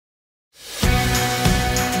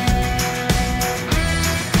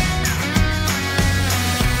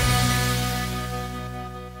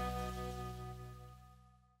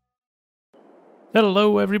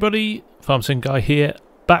Hello everybody, FarmSim guy here,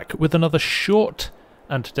 back with another short,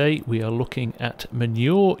 and today we are looking at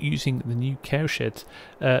manure using the new cow sheds.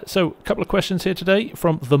 So a couple of questions here today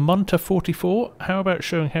from the Munter44. How about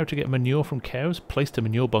showing how to get manure from cows placed a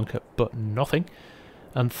manure bunker but nothing?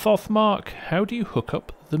 And Thothmark, how do you hook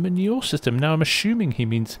up the manure system? Now I'm assuming he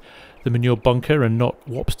means the manure bunker and not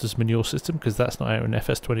Wopster's manure system, because that's not out in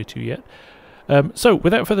FS22 yet. So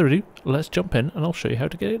without further ado, let's jump in and I'll show you how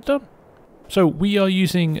to get it done. So we are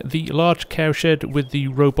using the large cow shed with the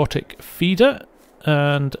robotic feeder,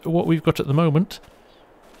 and what we've got at the moment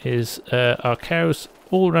is our cows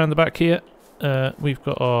all around the back here. We've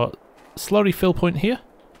got our slurry fill point here,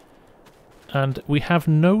 and we have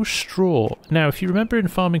no straw. Now if you remember in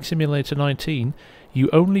Farming Simulator 19, you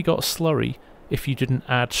only got slurry if you didn't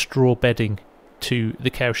add straw bedding to the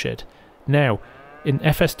cow shed. Now in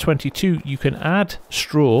FS22 you can add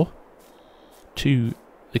straw to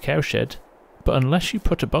the cow shed, but unless you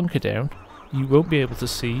put a bunker down, you won't be able to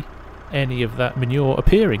see any of that manure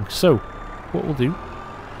appearing. So, what we'll do,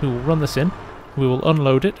 we will run this in, we will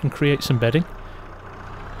unload it and create some bedding,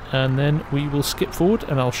 and then we will skip forward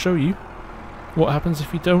and I'll show you what happens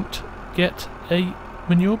if you don't get a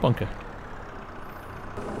manure bunker.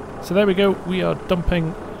 So there we go, we are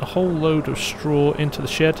dumping a whole load of straw into the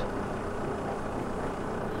shed.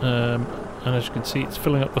 And as you can see, it's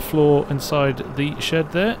filling up the floor inside the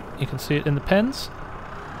shed there. You can see it in the pens.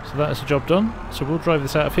 So that is the job done. So we'll drive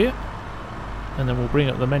this out of here, and then we'll bring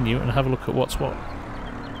up the menu and have a look at what's what.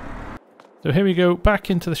 So here we go, back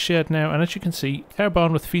into the shed now, and as you can see, cow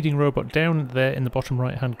barn with feeding robot down there in the bottom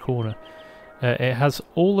right hand corner. It has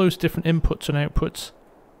all those different inputs and outputs,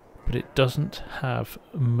 but it doesn't have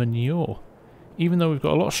manure. Even though we've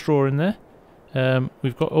got a lot of straw in there,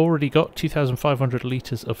 we've already got 2,500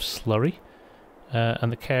 litres of slurry.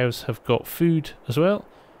 And the cows have got food as well,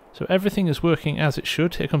 so everything is working as it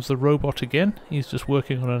should. Here comes the robot again. He's just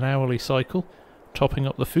working on an hourly cycle, topping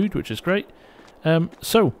up the food, which is great.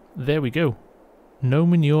 So there we go, no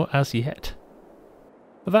manure as yet.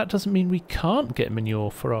 But that doesn't mean we can't get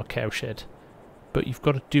manure for our cow shed, but you've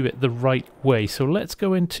got to do it the right way. So let's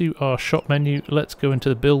go into our shop menu, let's go into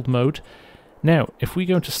the build mode. Now if we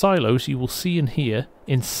go into silos, you will see in here,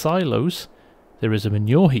 in silos there is a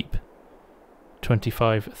manure heap,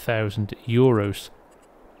 25,000 euros,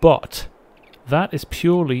 but that is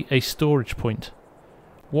purely a storage point.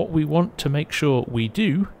 What we want to make sure we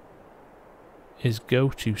do is go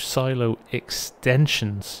to silo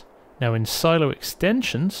extensions. Now in silo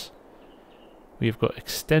extensions we've got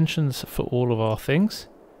extensions for all of our things,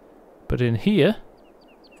 but in here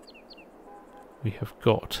we have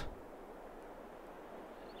got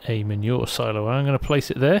a manure silo. I'm going to place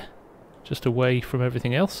it there just away from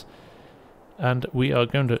everything else. And we are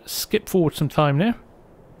going to skip forward some time now,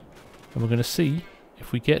 and we're going to see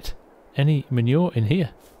if we get any manure in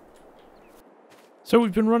here. So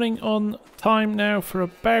we've been running on time now for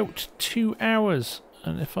about 2 hours,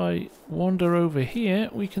 and if I wander over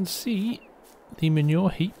here we can see the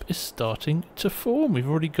manure heap is starting to form. We've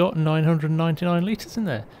already got 999 litres in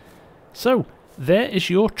there. So there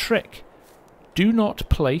is your trick. Do not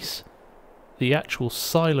place the actual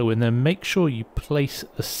silo in there. Make sure you place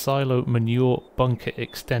the silo manure bunker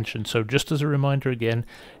extension. So just as a reminder again,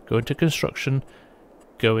 go into construction,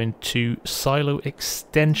 go into silo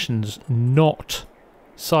extensions, not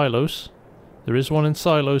silos. There is one in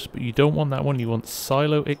silos, but you don't want that one, you want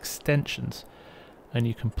silo extensions, and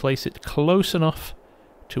you can place it close enough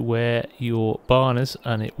to where your barn is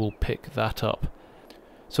and it will pick that up.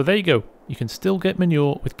 So there you go, you can still get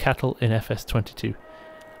manure with cattle in FS22.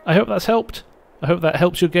 I hope that's helped. I hope that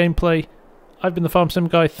helps your gameplay. I've been the FarmSim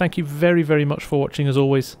guy. Thank you very, very much for watching as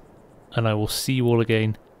always, and I will see you all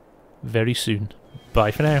again very soon. Bye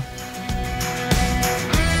for now.